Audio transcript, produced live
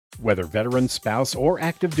Whether veteran, spouse, or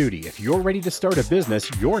active duty, if you're ready to start a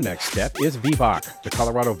business, your next step is VBOC, the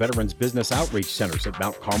Colorado Veterans Business Outreach Centers at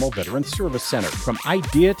Mount Carmel Veterans Service Center. From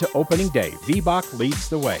idea to opening day, VBOC leads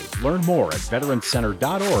the way. Learn more at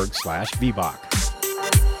veterancenter.org/VBOC.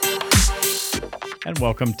 And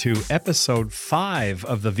welcome to episode 5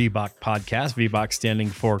 of the VBOC podcast, VBOC standing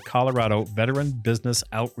for Colorado Veteran Business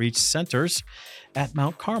Outreach Centers at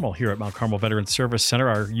Mount Carmel. Here at Mount Carmel Veterans Service Center,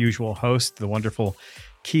 our usual host, the wonderful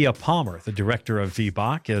Kia Palmer, the director of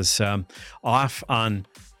VBOC, is off on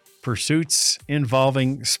pursuits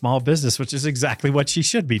involving small business, which is exactly what she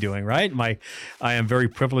should be doing, right? I am very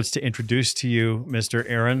privileged to introduce to you Mr.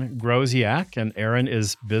 Aaron Groziak, and Aaron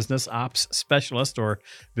is Business Ops Specialist or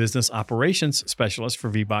Business Operations Specialist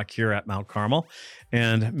for VBOC here at Mount Carmel.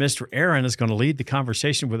 And Mr. Aaron is going to lead the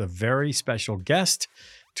conversation with a very special guest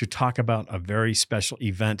to talk about a very special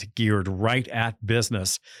event geared right at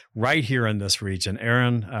business right here in this region.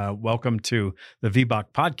 Aaron, welcome to the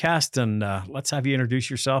VBOC podcast, and let's have you introduce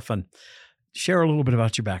yourself and share a little bit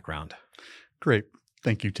about your background. Great.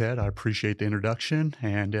 Thank you, Ted. I appreciate the introduction.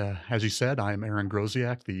 And as you said, I am Aaron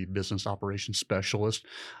Groziak, the Business Operations Specialist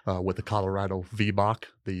with the Colorado VBOC,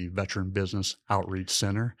 the Veteran Business Outreach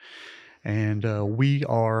Center. And we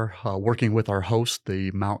are working with our host,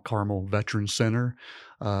 the Mount Carmel Veterans Center,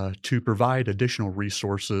 to provide additional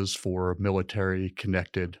resources for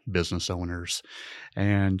military-connected business owners.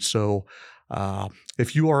 And so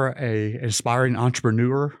if you are an aspiring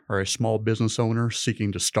entrepreneur or a small business owner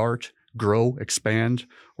seeking to start, grow, expand,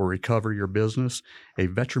 or recover your business, a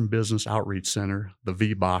Veteran Business Outreach Center, the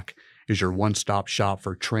VBOC, is your one-stop shop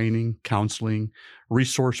for training, counseling,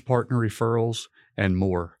 resource partner referrals, and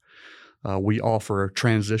more. We offer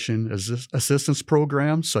transition assistance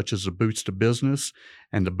programs such as the Boots to Business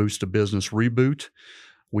and the Boots to Business Reboot.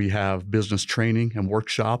 We have business training and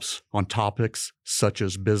workshops on topics such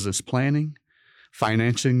as business planning,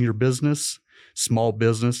 financing your business, small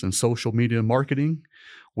business and social media marketing.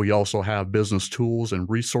 We also have business tools and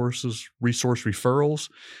resource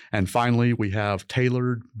referrals. And finally, we have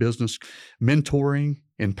tailored business mentoring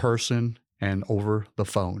in person and over the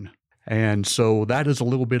phone. And so that is a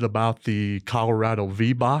little bit about the Colorado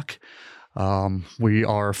VBOC. We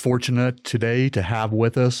are fortunate today to have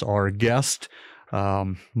with us our guest,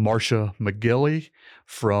 Marcia McGilly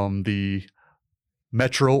from the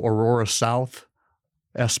Metro Aurora South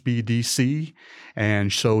SBDC.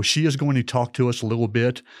 And so she is going to talk to us a little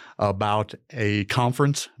bit about a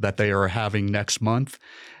conference that they are having next month.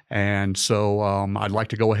 And so I'd like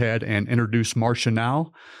to go ahead and introduce Marcia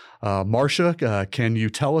now. Marcia, can you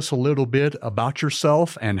tell us a little bit about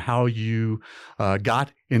yourself and how you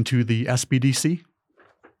got into the SBDC?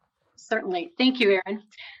 Certainly. Thank you, Aaron.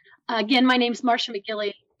 Again, my name is Marcia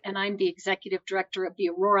McGilly, and I'm the Executive Director of the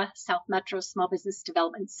Aurora South Metro Small Business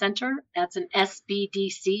Development Center. That's an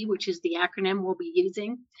SBDC, which is the acronym we'll be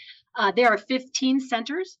using. There are 15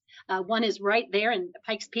 centers. One is right there in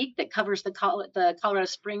Pikes Peak that covers the Colorado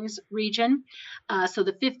Springs region. So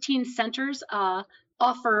the 15 centers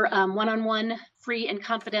offer one-on-one free and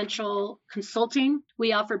confidential consulting.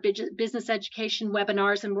 We offer business education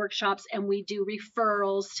webinars and workshops, and we do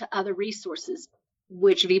referrals to other resources,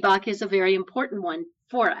 which VBOC is a very important one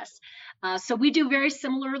for us. So we do very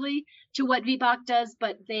similarly to what VBOC does,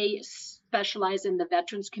 but they specialize in the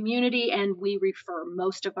veterans community, and we refer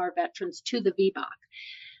most of our veterans to the VBOC.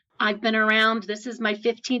 I've been around, this is my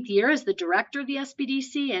 15th year as the director of the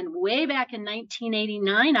SBDC, and way back in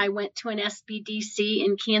 1989, I went to an SBDC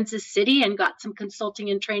in Kansas City and got some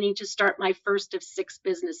consulting and training to start my first of 6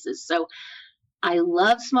 businesses. So I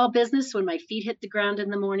love small business. When my feet hit the ground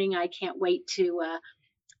in the morning, I can't wait to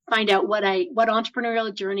find out what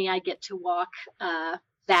entrepreneurial journey I get to walk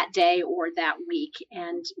that day or that week.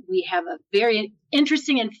 And we have a very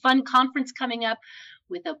interesting and fun conference coming up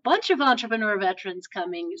with a bunch of entrepreneur veterans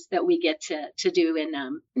coming that we get to do in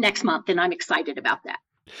next month, and I'm excited about that.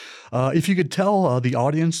 If you could tell the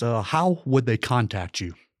audience, how would they contact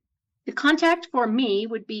you? The contact for me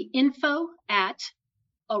would be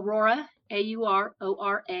info@Aurora,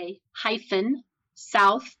 AURORA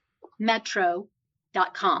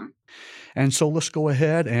 -southmetro.com. And so let's go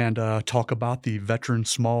ahead and talk about the Veteran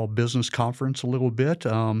Small Business Conference a little bit.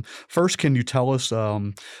 First, can you tell us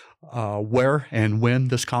where and when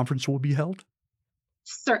this conference will be held?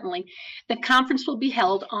 Certainly. The conference will be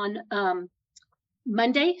held on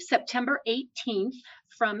Monday, September 18th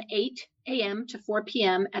from 8 a.m. to 4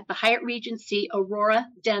 p.m. at the Hyatt Regency Aurora,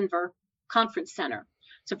 Denver Conference Center.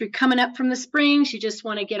 So if you're coming up from the Springs, you just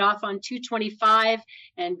want to get off on 225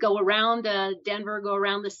 and go around Denver, go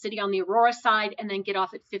around the city on the Aurora side, and then get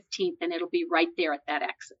off at 15th, and it'll be right there at that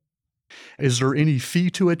exit. Is there any fee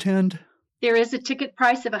to attend? There is a ticket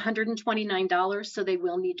price of $129, so they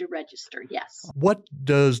will need to register, yes. What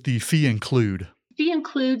does the fee include? Fee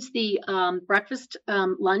includes the breakfast,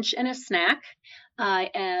 lunch, and a snack,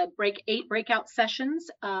 8 breakout sessions,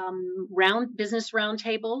 business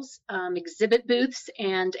roundtables, exhibit booths,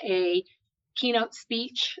 and a keynote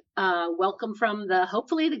speech. Welcome from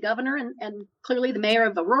hopefully the governor and clearly the mayor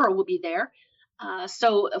of Aurora will be there.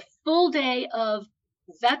 So a full day of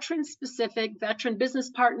veteran-specific, veteran business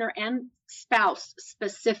partner, and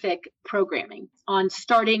spouse-specific programming on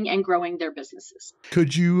starting and growing their businesses.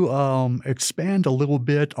 Could you expand a little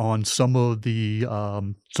bit on some of the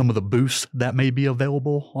booths that may be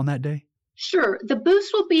available on that day? Sure. The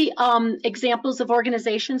booths will be examples of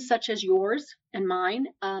organizations such as yours and mine,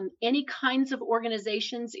 any kinds of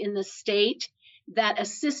organizations in the state that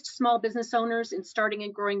assist small business owners in starting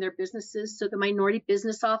and growing their businesses. So the Minority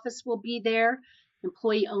Business Office will be there.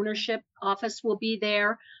 Employee Ownership Office will be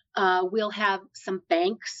there. We'll have some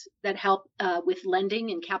banks that help with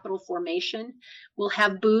lending and capital formation. We'll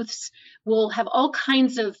have booths. We'll have all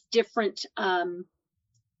kinds of different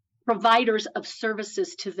providers of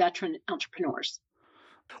services to veteran entrepreneurs.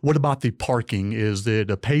 What about the parking? Is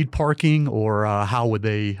it a paid parking, or how would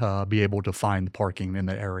they be able to find parking in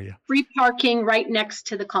the area? Free parking right next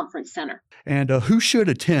to the conference center. And who should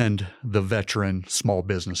attend the Veteran Small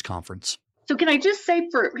Business Conference? So can I just say,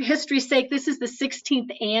 for history's sake, this is the 16th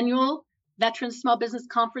annual Veteran Small Business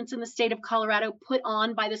Conference in the state of Colorado, put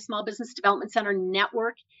on by the Small Business Development Center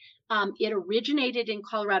Network. It originated in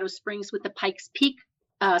Colorado Springs with the Pikes Peak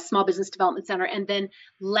Small Business Development Center. And then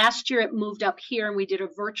last year it moved up here and we did a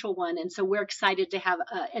virtual one. And so we're excited to have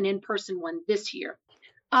an in-person one this year.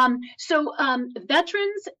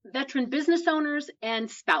 Veterans, veteran business owners, and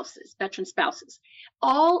veteran spouses,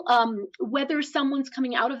 all, whether someone's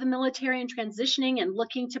coming out of the military and transitioning and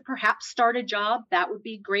looking to perhaps start a job, that would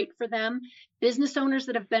be great for them. Business owners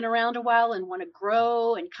that have been around a while and want to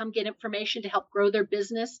grow and come get information to help grow their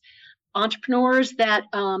business. Entrepreneurs that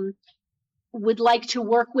would like to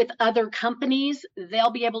work with other companies,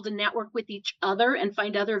 they'll be able to network with each other and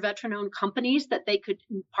find other veteran-owned companies that they could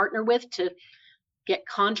partner with to get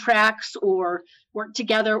contracts or work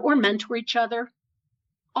together or mentor each other.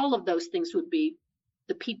 All of those things would be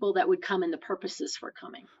the people that would come and the purposes for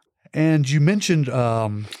coming. And you mentioned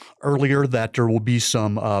earlier that there will be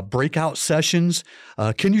some breakout sessions.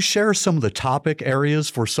 Can you share some of the topic areas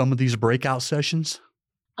for some of these breakout sessions?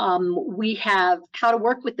 We have how to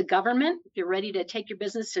work with the government. If you're ready to take your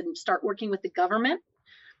business and start working with the government,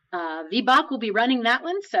 VBOC will be running that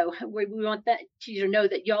one. So we want you to know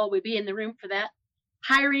that y'all will be in the room for that.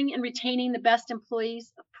 Hiring and retaining the best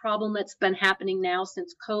employees, a problem that's been happening now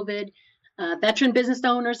since COVID. Veteran business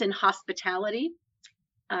owners in hospitality.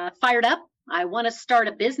 Fired up. I want to start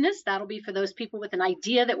a business. That'll be for those people with an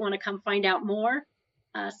idea that want to come find out more.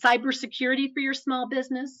 Cybersecurity for your small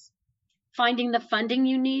business. Finding the funding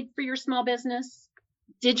you need for your small business.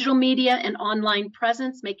 Digital media and online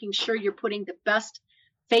presence, making sure you're putting the best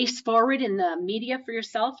face forward in the media for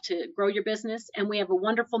yourself to grow your business. And we have a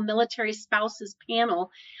wonderful military spouses panel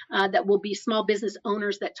that will be small business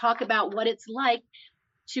owners that talk about what it's like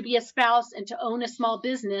to be a spouse and to own a small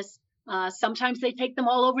business. Sometimes they take them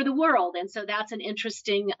all over the world. And so that's an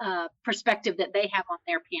interesting perspective that they have on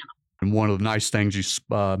their panel. And one of the nice things you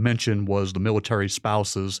mentioned was the military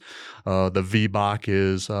spouses. The VBOC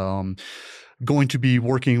is going to be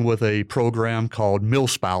working with a program called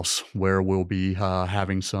MilSpouse, where we'll be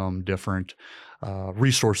having some different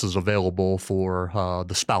resources available for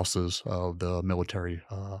the spouses of the military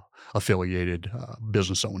affiliated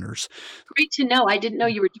business owners. Great to know. I didn't know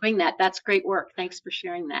you were doing that. That's great work. Thanks for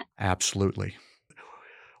sharing that. Absolutely.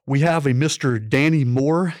 We have a Mr. Danny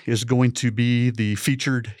Moore is going to be the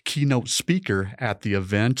featured keynote speaker at the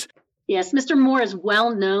event. Yes, Mr. Moore is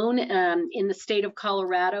well known in the state of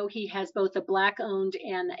Colorado. He has both a Black-owned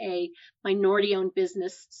and a minority-owned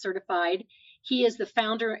business certified. He is the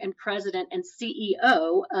founder and president and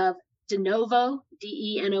CEO of Denovo,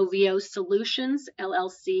 D-E-N-O-V-O Solutions,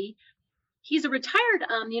 LLC. He's a retired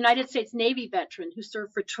United States Navy veteran who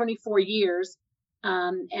served for 24 years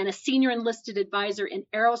and a senior enlisted advisor in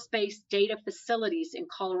aerospace data facilities in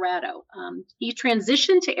Colorado. He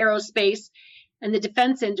transitioned to aerospace and the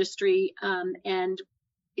defense industry and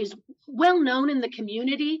is well known in the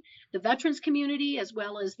community, the veterans community, as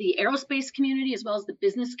well as the aerospace community, as well as the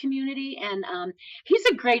business community. And he's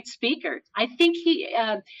a great speaker. I think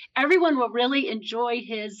everyone will really enjoy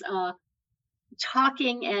his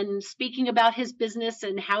talking and speaking about his business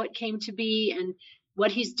and how it came to be and what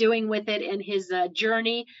he's doing with it and his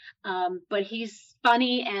journey. But he's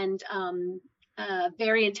funny and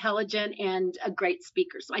very intelligent and a great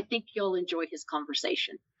speaker. So I think you'll enjoy his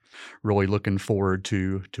conversation. Really looking forward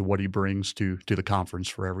to what he brings to the conference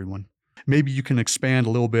for everyone. Maybe you can expand a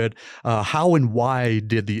little bit. How and why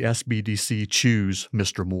did the SBDC choose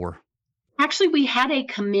Mr. Moore? Actually, we had a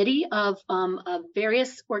committee of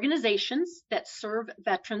various organizations that serve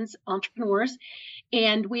veterans, entrepreneurs,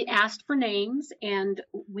 and we asked for names, and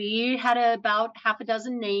we had about half a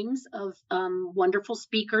dozen names of wonderful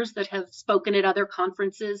speakers that have spoken at other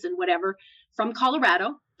conferences and whatever from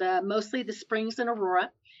Colorado, mostly the Springs and Aurora.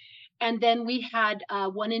 And then we had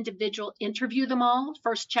one individual interview them all,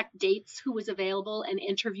 first check dates, who was available, and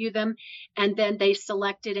interview them. And then they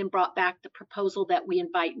selected and brought back the proposal that we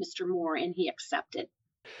invite Mr. Moore, and he accepted.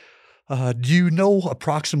 Do you know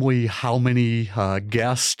approximately how many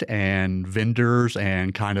guests and vendors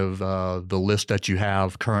and kind of the list that you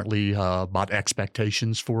have currently about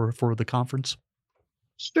expectations for the conference?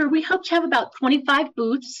 Sure. We hope to have about 25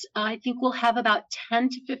 booths. I think we'll have about 10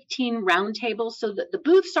 to 15 roundtables. So the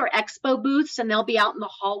booths are expo booths, and they'll be out in the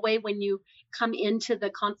hallway when you come into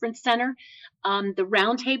the conference center. The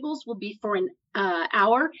roundtables will be for an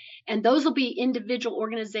hour, and those will be individual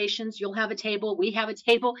organizations. You'll have a table. We have a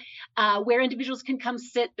table where individuals can come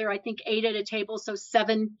sit. There are, I think, 8 at a table, so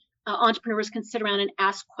 7 entrepreneurs can sit around and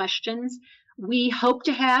ask questions. We hope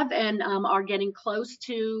to have and are getting close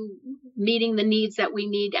to meeting the needs that we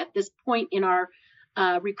need at this point in our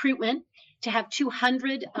recruitment to have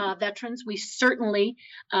 200 veterans. We certainly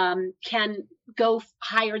can go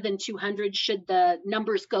higher than 200 should the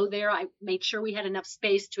numbers go there. I made sure we had enough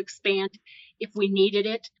space to expand if we needed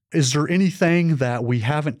it. Is there anything that we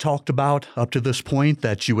haven't talked about up to this point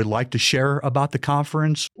that you would like to share about the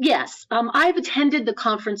conference? Yes, I've attended the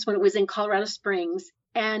conference when it was in Colorado Springs.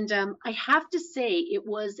 And I have to say, it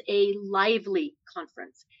was a lively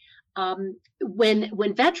conference.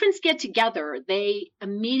 When veterans get together, they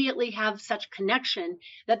immediately have such connection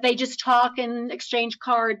that they just talk and exchange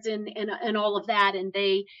cards and all of that, and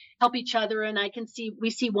they help each other. And we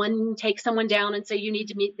see one take someone down and say, you need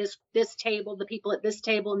to meet this table, the people at this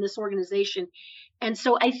table in this organization. And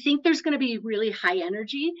so I think there's going to be really high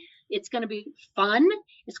energy. It's going to be fun.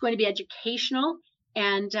 It's going to be educational.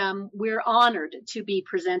 And we're honored to be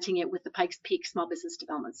presenting it with the Pikes Peak Small Business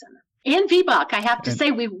Development Center and VBOC. I have to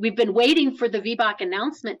say, we've been waiting for the VBOC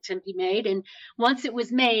announcement to be made. And once it was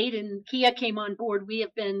made and Kia came on board, we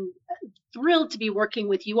have been thrilled to be working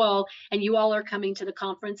with you all. And you all are coming to the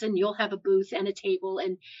conference, and you'll have a booth and a table.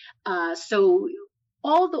 And so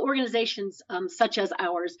all the organizations such as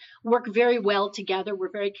ours work very well together. We're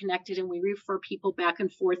very connected, and we refer people back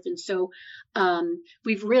and forth. And so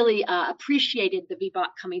we've really appreciated the VBOC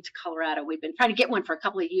coming to Colorado. We've been trying to get one for a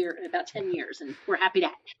couple of years, about 10 years, and we're happy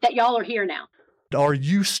that y'all are here now. Are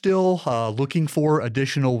you still looking for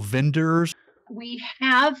additional vendors? We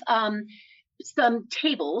have some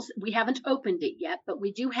tables. We haven't opened it yet, but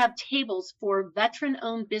we do have tables for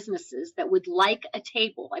veteran-owned businesses that would like a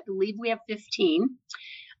table. I believe we have 15.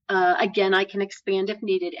 Again, I can expand if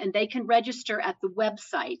needed, and they can register at the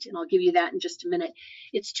website, and I'll give you that in just a minute.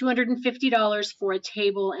 It's $250 for a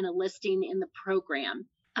table and a listing in the program.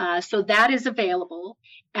 So that is available.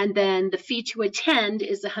 And then the fee to attend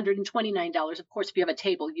is $129. Of course, if you have a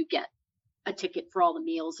table, you get a ticket for all the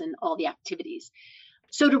meals and all the activities.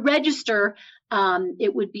 So to register,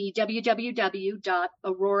 it would be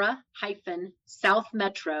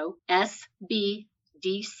www.aurora-southmetro,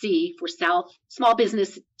 SBDC for South Small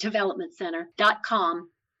Business Development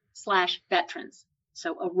Center.com/veterans.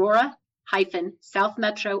 So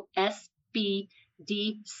aurora-southmetro,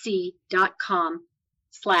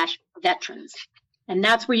 SBDC.com/veterans. And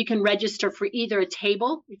that's where you can register for either a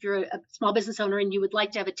table, if you're a small business owner and you would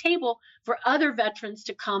like to have a table for other veterans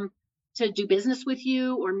to come to do business with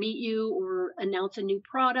you or meet you or announce a new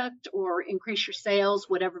product or increase your sales,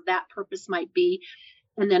 whatever that purpose might be.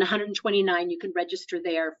 And then $129, you can register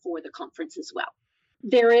there for the conference as well.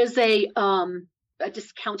 There is a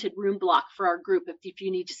discounted room block for our group if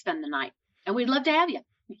you need to spend the night. And we'd love to have you.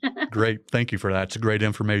 Great. Thank you for that. It's great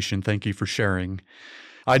information. Thank you for sharing.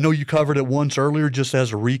 I know you covered it once earlier, just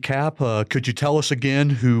as a recap. Could you tell us again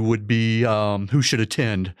who should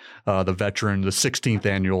attend the 16th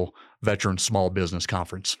annual Veteran Small Business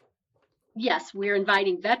Conference? Yes, we're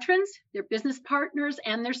inviting veterans, their business partners,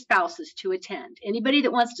 and their spouses to attend. Anybody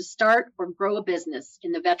that wants to start or grow a business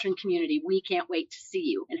in the veteran community, we can't wait to see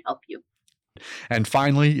you and help you. And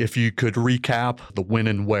finally, if you could recap the when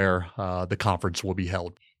and where the conference will be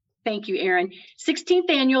held. Thank you, Aaron. 16th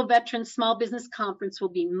Annual Veteran Small Business Conference will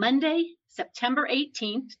be Monday, September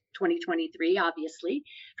 18th, 2023, obviously,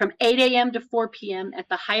 from 8 a.m. to 4 p.m. at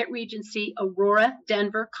the Hyatt Regency Aurora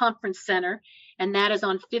Denver Conference Center. and that is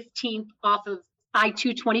on 15th off of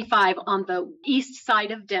I-225 on the east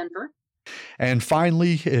side of Denver. And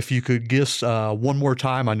finally, if you could give one more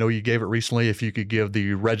time, I know you gave it recently, if you could give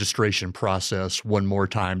the registration process one more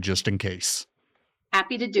time just in case.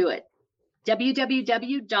 Happy to do it.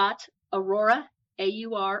 www.aurora,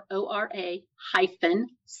 A-U-R-O-R-A,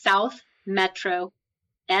 -southmetro,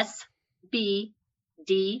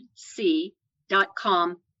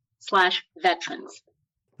 SBDC.com/veterans.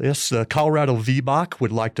 Yes, the Colorado VBOC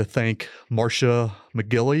would like to thank Marcia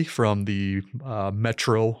McGilly from the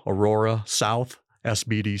Metro Aurora South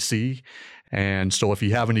SBDC. And so if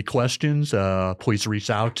you have any questions, please reach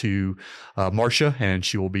out to Marcia, and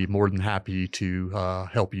she will be more than happy to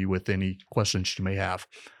help you with any questions you may have.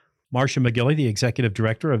 Marcia McGilly, the Executive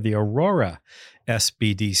Director of the Aurora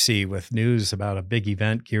SBDC, with news about a big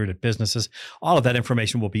event geared at businesses. All of that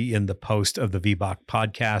information will be in the post of the VBOC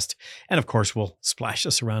podcast. And of course, we'll splash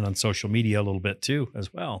this around on social media a little bit too,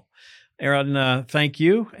 as well. Aaron, thank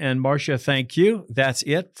you. And Marcia, thank you. That's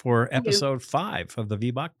it for episode 5 of the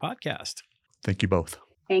VBOC podcast. Thank you both.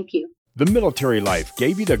 Thank you. The military life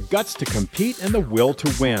gave you the guts to compete and the will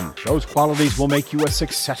to win. Those qualities will make you a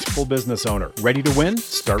successful business owner. Ready to win?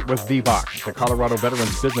 Start with VBOC, the Colorado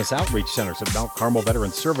Veterans Business Outreach Centers at Mount Carmel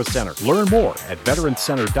Veterans Service Center. Learn more at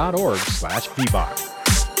veterancenter.org/VBOC.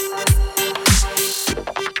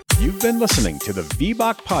 You've been listening to the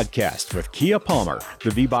VBOC Podcast with Kia Palmer.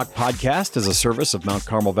 The VBOC Podcast is a service of Mount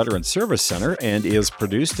Carmel Veterans Service Center and is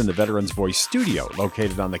produced in the Veterans Voice Studio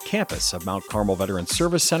located on the campus of Mount Carmel Veterans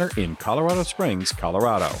Service Center in Colorado Springs,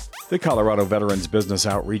 Colorado. The Colorado Veterans Business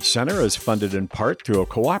Outreach Center is funded in part through a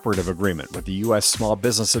cooperative agreement with the U.S. Small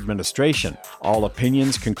Business Administration. All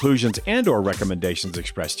opinions, conclusions, and/or recommendations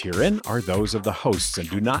expressed herein are those of the hosts and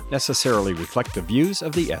do not necessarily reflect the views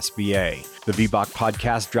of the SBA. The VBOC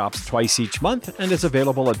Podcast drops twice each month and is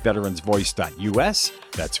available at veteransvoice.us.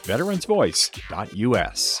 That's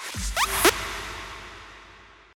veteransvoice.us.